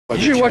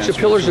You should watch the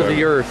Pillars of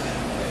the Earth.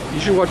 You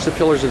should watch the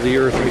Pillars of the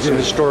Earth and get some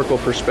historical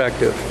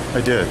perspective.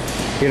 I did.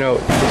 You know,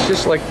 it's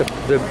just like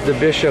the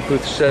bishop who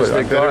says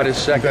that God is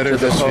second to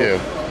the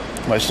Pope.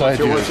 My side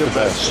view is the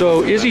best.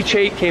 So Izzie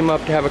Chait came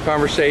up to have a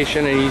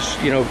conversation, and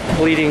he's, you know,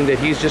 pleading that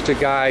he's just a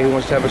guy who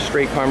wants to have a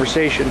straight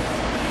conversation.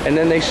 And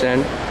then they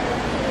send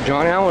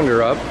John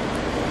Allendar up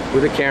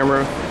with a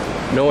camera,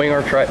 knowing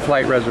our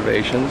flight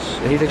reservations,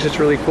 and he thinks it's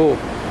really cool.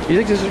 Do you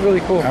think this is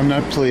really cool? I'm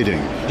not pleading.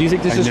 Do you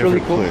think this is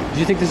really cool? Do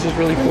you think this is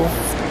really cool?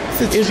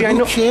 Izzie,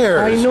 who cares?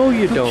 I know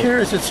you don't. Who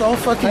cares? It's all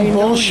fucking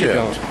bullshit.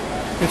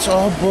 It's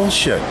all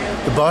bullshit.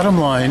 The bottom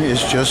line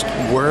is just,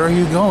 where are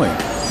you going?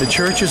 The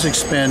church is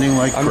expanding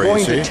like crazy. I'm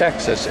going to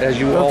Texas, as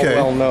you all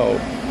well know.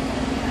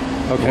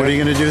 Okay. What are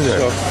you going to do there?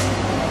 So,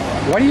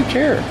 why do you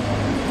care?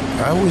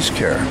 I always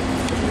care.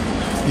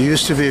 You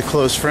used to be a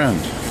close friend.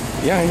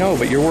 Yeah, I know,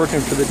 but you're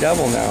working for the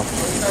devil now.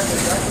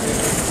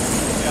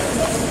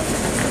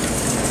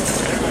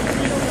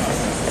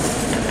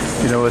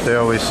 You know what they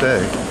always say?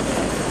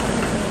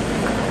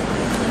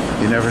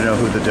 You never know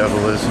who the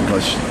devil is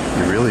unless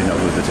you really know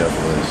who the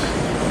devil is.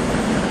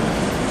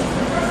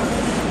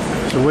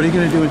 So what are you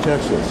going to do in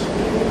Texas?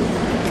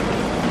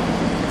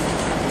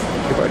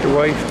 Think about your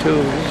wife, too.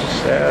 This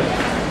is sad.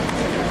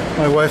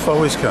 My wife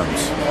always comes.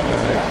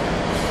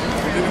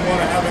 We didn't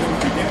want to have it in the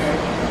beginning.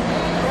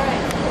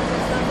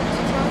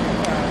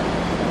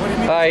 What do you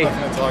mean Hi.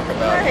 nothing to talk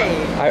about?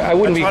 I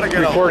wouldn't be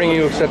recording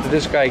you except that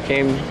this guy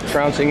came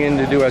trouncing in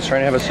to do. I was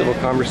trying to have a civil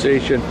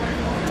conversation.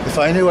 If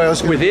I knew I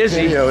was going to be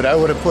videoed, I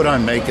would have put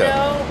on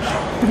makeup.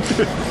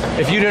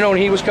 If you didn't know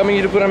he was coming,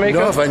 you'd have put on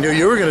makeup? No, if I knew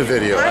you were going to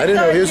video. I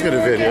didn't know he was going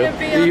to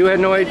video. You had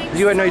no idea.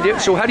 You had no idea.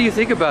 So how do you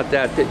think about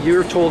that? That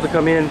you're told to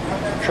come in,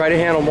 try to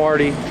handle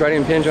Marty, try to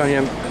impinge on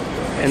him,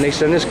 and they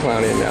send this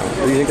clown in now.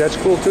 Do you think that's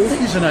cool too? I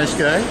think he's a nice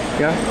guy.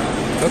 Yeah.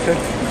 Okay.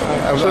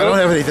 I don't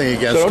have anything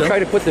against him. So don't try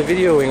to put the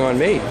videoing on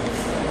me.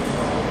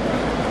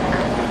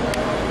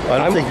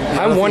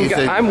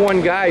 I'm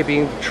one guy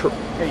being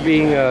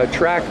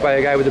tracked by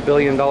a guy with $1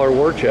 billion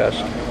war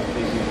chest.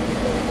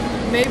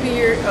 Maybe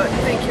you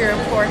think you're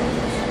important.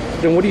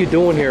 Then what are you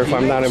doing here if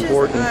I'm not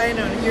important? I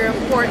know you're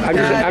important.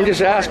 I'm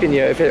just asking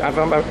you, if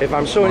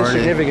I'm so Marty,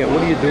 insignificant,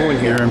 what are you doing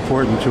here? You're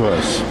important to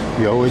us.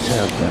 You always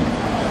have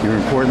been. You're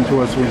important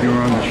to us when you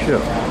were on the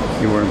ship.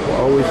 You were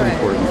always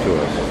important to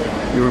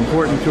us. You were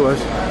important to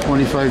us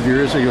 25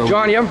 years ago.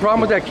 John, you have a problem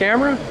with that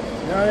camera?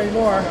 Not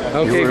anymore.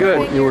 Okay,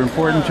 good. You were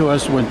important to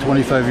us when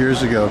 25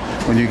 years ago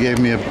when you gave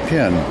me a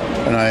pin,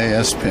 an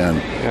IAS pin,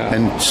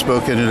 and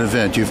spoke at an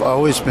event. You've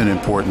always been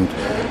important.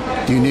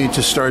 You need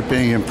to start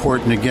being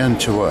important again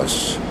to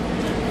us.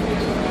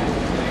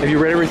 Have you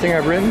read everything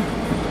I've written?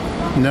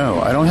 No,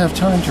 I don't have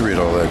time to read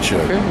all that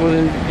shit. Okay, well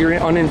then you're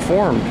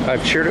uninformed.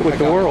 I've shared it with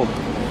the world.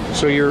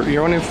 So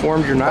you're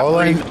uninformed, you're not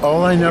briefed.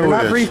 All I know you're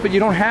not is... briefed, but you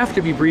don't have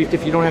to be briefed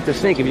if you don't have to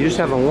think. If you just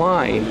have a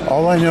line,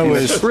 all I know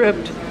is...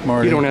 script,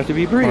 Marty, you don't have to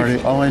be briefed.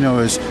 Marty, all I know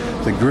is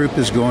the group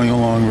is going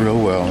along real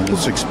well, and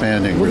it's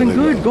expanding really well.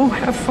 Well then good, go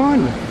have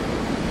fun.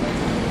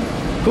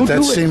 Go do it.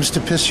 That seems to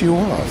piss you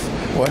off.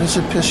 Why does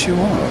it piss you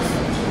off?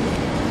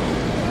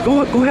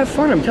 Go have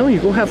fun. I'm telling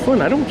you, go have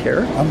fun. I don't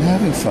care. I'm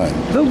having fun.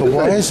 No, but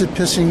why is it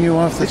pissing you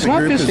off that the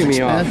group is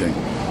expanding?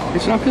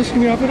 It's not pissing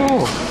me off at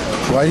all.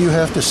 Why do you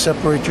have to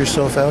separate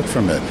yourself out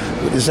from it?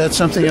 Is that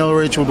something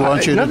LRH would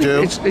want you to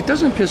do? It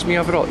doesn't piss me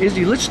off at all.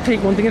 Izzie, let's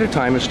take one thing at a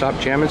time and stop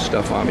jamming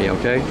stuff on me,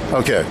 okay?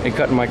 Okay. And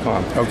cutting my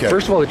comm. Okay.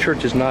 First of all, the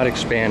church is not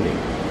expanding,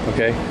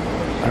 okay?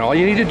 And all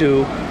you need to do,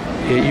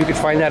 you can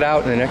find that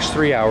out in the next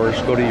 3 hours.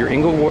 Go to your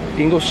Inglewood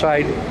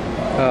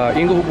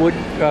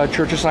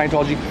Church of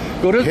Scientology.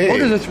 Go to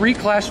the 3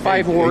 Class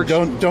 5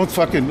 orgs. Don't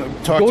fucking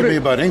talk to me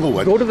about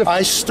Inglewood.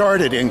 I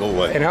started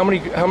Inglewood. And how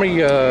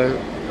many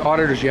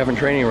auditors do you have in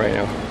training right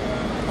now?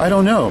 I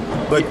don't know,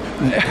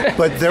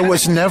 but there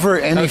was never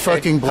any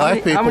fucking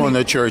black people in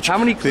the church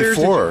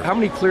before. How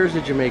many clears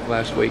did you make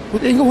last week?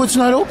 But Inglewood's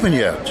not open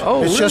yet.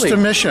 Oh, it's really? just a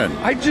mission.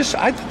 I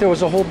thought there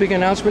was a whole big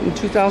announcement in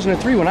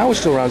 2003 when I was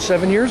still around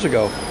 7 years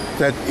ago.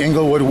 That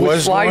Inglewood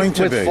was going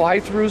to be. With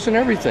fly-throughs and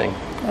everything.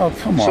 Oh,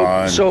 come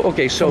on. So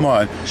come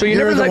on. So you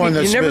never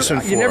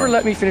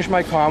let me finish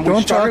my comm.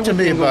 Don't talk to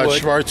me about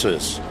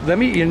Schwarzes.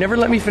 You never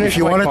let me finish my comm. If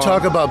you want to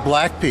talk about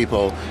black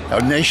people,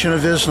 a Nation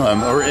of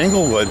Islam, or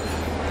Inglewood,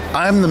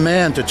 I'm the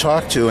man to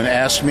talk to and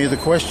ask me the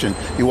question.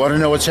 You want to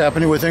know what's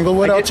happening with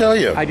Inglewood? I'll tell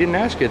you. I didn't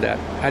ask you that.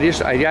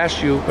 I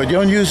asked you. But you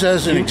don't use it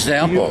as an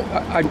example.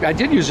 I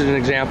did use it as an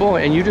example,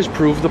 and you just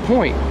proved the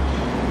point.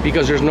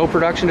 Because there's no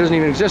production, doesn't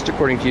even exist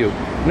according to you.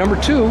 Number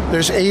 2,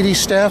 there's 80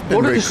 staff been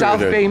recruited. Go to the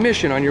South Bay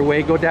Mission on your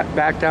way. Go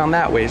back down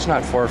that way. It's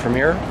not far from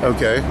here.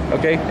 Okay.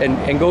 Okay,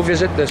 and go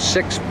visit the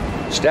 6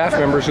 staff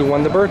members who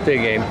won the birthday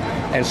game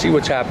and see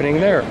what's happening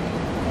there.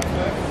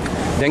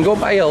 Then go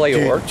by LA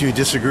Org. Do you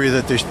disagree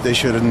that they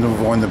shouldn't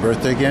have won the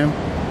birthday game?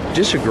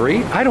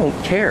 Disagree? I don't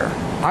care.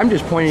 I'm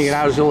just pointing it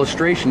out as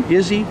illustration.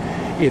 Izzie,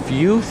 if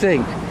you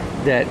think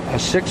that a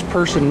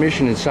 6-person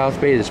mission in South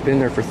Bay that's been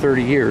there for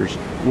 30 years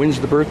wins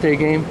the birthday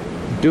game,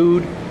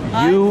 dude,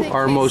 You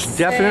are most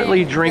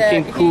definitely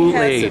drinking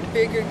Kool-Aid. He has a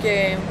bigger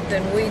game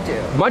than we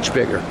do. Much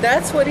bigger.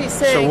 That's what he's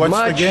saying. So what's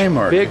Much the game,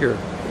 Marty? bigger.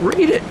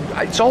 Read it.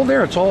 It's all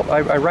there. It's all.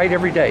 I write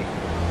every day.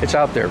 It's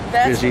out there,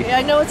 Izzie.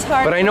 I know it's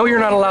hard. But I know you're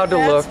not allowed to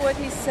look. That's what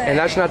he's saying. And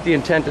that's not the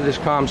intent of this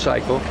comm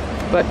cycle.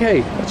 But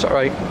hey, that's all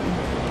right.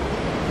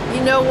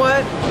 You know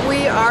what?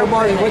 We are. So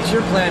Marty, what's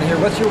your plan here?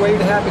 What's your way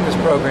to happiness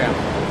program?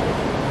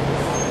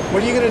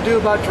 What are you going to do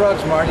about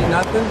drugs, Marty?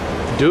 Nothing?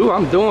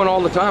 I'm doing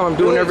all the time. I'm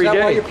doing every day. Is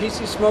that why day. your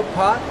PC smoke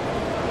pot?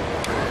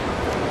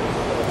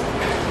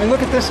 And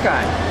look at this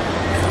guy.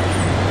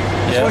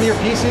 It's one of your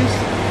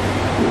PCs?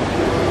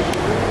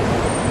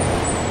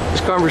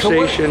 This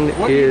conversation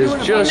is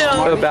just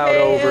about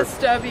over.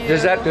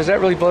 Does that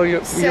really blow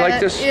you? You like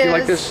this? You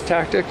like this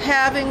tactic?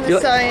 Having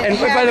the science.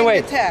 And by the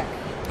way,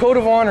 code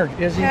of honor,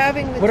 Izzie.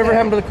 Whatever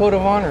happened to the code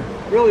of honor?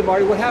 Really,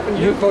 Marty? What happened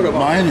to your code of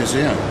honor? Mine is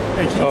in.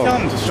 Hey, can you tell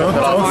him to shut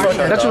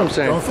That's what I'm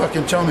saying. Don't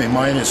fucking tell me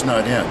mine is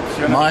not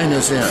in. Mine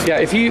is in. Yeah,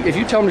 if you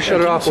tell him to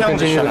shut it off, we'll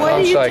continue the What are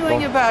comm you cycle.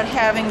 doing about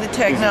having the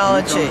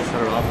technology?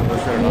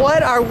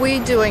 What are we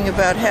doing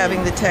about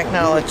having the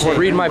technology? Well,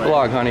 read my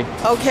blog, honey.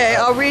 Okay,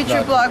 I'll read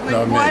your blog,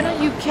 but why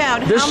don't you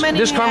count how many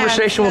This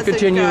conversation will ads has it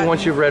continue gotten?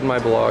 once you've read my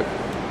blog.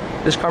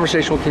 This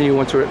conversation will continue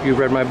once you've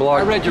read my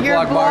blog. I read your Your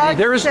blog, blog Marty.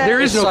 There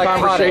is no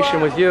conversation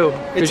with you.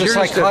 It's a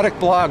psychotic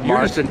blog, You're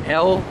Marty. just an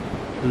L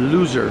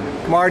loser.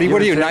 Marty,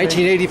 what are you, understand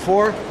me?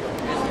 1984?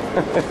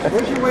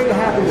 Where's your way to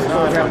happiness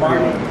program,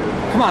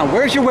 Marty? Come on,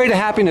 where's your way to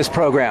happiness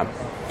program?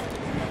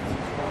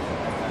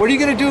 What are you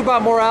going to do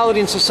about morality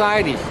in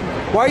society?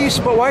 Why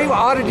are you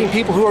auditing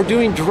people who are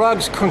doing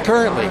drugs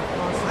concurrently?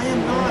 I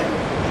am not.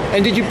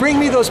 And did you bring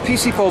me those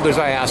PC folders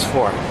I asked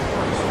for?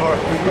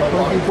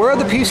 Where are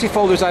the PC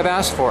folders I've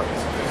asked for?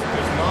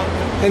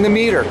 In the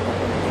meter.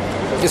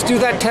 Let's do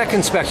that tech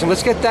inspection.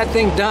 Let's get that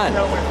thing done.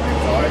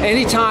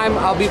 Anytime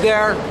I'll be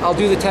there, I'll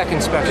do the tech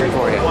inspection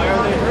for you.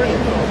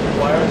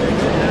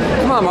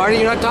 Come on, Marty,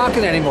 you're not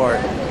talking anymore.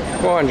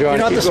 Go on, John. You're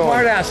not keep the going.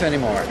 smart ass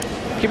anymore.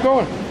 Keep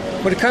going.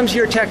 When it comes to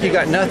your tech, you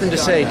got nothing to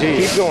say, do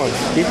you? Keep going.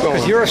 Keep going.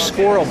 Because you're a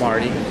squirrel,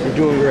 Marty. You're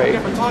doing great.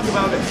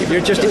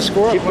 You're just a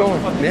squirrel. Keep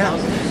going. Yeah.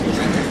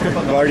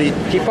 Marty,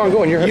 Keep on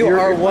going. you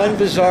are one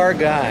bizarre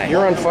guy.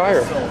 You're on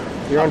fire.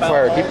 You're on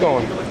fire. Keep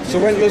going. So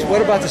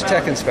what about this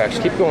tech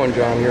inspection? Keep going,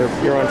 John.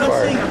 You're on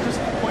fire.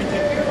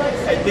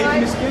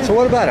 So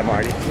what about it,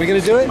 Marty? We going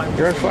to do it?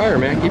 You're on fire,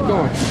 man. Keep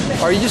going.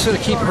 Or are you just going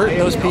to keep hurting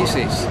those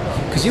PCs?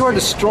 Because you are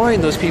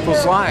destroying those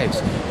people's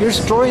lives. You're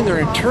destroying their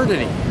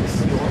eternity.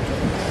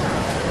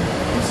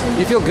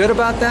 You feel good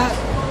about that?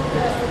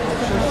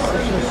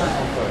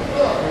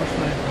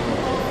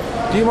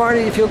 Do you,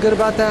 Marty? You feel good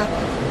about that?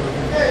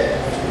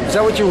 Is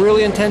that what your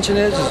really intention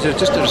is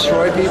just to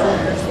destroy people?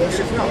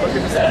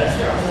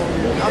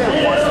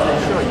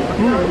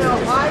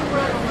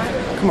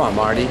 Come on,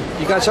 Marty.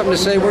 You got something to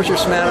say? Where's your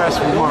smartass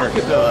remark?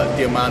 Look at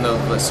the amount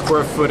of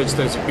square footage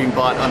that's being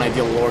bought on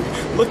Ideal Org.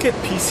 Look at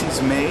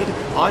PCs made,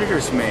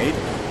 auditors made.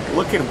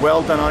 Look at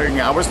well-done auditing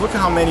hours. Look at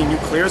how many new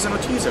clears and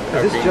OTs are Has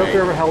being this made.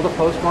 joker ever held a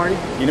post, Marty?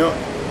 You know,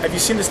 have you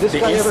seen the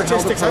guy ever held a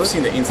statistics? I've post?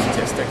 seen the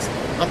statistics.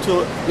 Up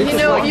to You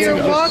know, you're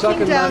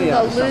walking down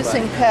the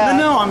losing path.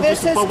 No, I'm this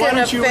just- is but why going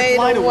don't to you fade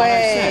reply to what I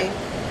away. said?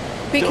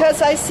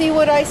 Because I see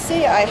what I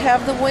see. I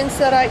have the wins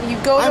that you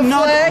go to I'm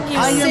not- flag, you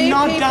I am see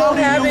not people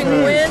doubting having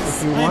your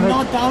wins. I'm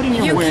not doubting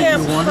your You wins.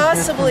 can't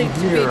possibly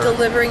be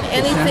delivering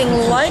anything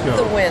like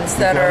the wins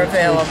that are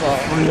available.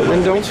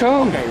 Then don't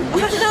come. I'm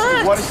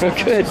not.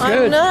 Good, I'm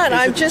good. not.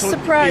 I'm just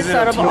surprised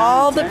out of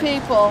all the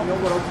people.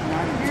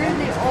 You're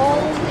the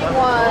only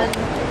one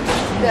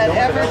that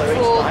ever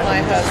fooled my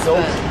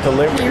husband.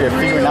 Delivery, You they're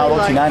figuring really out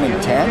like OT 9 you.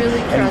 and 10, You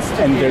really trusted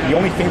and you. the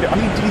only thing that, I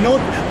mean, do you know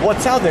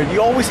what's out there?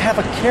 You always have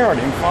a carrot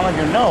in front of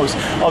your nose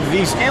of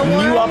these And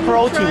why new are upper you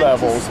OT trying to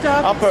levels.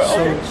 stop Upper,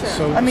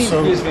 attention? I mean,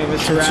 Excuse me,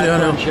 Mr.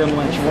 Tatiana, Rathbun, Jim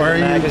Lynch, why are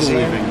you magazine.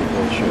 believing the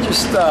bullshit?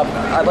 Just,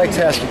 I'd like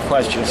to ask you a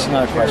question. It's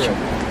not a question.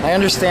 I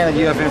understand that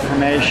you have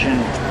information,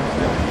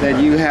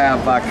 that you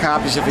have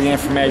copies of the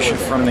information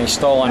from the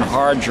stolen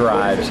hard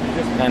drives,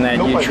 and that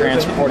you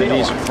transported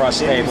these across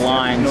state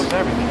lines,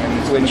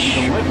 which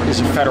is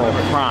a federal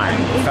crime,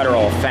 a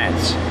federal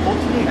offense.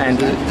 And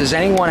does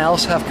anyone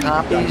else have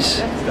copies?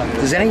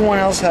 Does anyone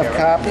else have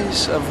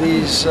copies of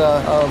these,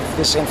 of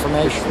this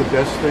information? The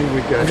best thing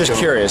we got. I'm just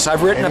curious.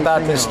 I've written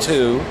about this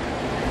too,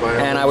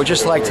 and I would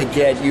just like to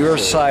get your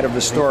side of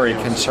the story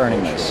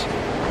concerning this.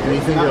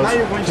 Anything else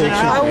takes you?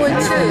 I would too.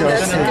 anything else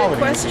That's a good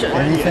question.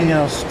 Anything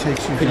else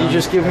takes you? Could you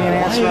just give me an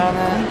answer on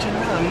that?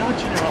 I'm not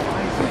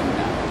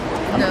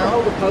generalizing.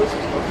 No.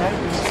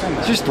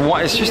 It's just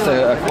one. It's just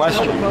a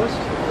question.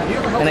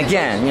 And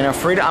again, you know,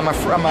 Freedom. I'm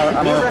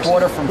a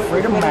reporter from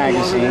Freedom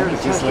Magazine.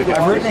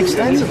 I've written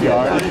extensively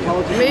on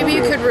it. Maybe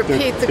you could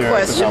repeat the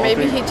question.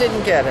 Maybe he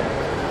didn't get it.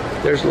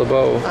 There's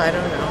Lubow. I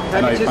don't know.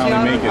 And I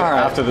finally make it All right.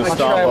 after the I'll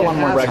stop try of one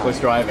more reckless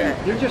driving.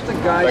 You're just a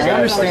guy. I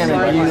understand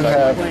that you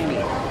have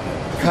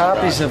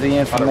copies of the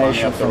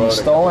information from the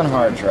stolen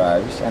hard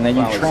drives, and then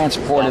you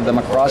transported them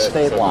across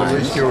state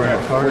lines,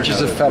 which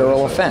is a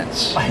federal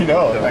offense. I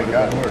know. I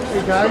got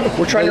it.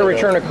 We're trying to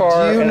return a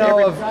car. Do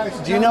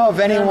you know of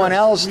anyone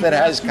else that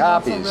has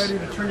copies? Ready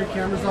to turn your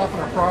cameras off on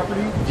our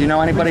property? Do you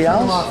know anybody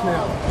else? Off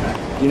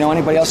now. Do you know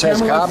anybody else that has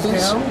Camera lights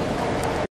copies? down.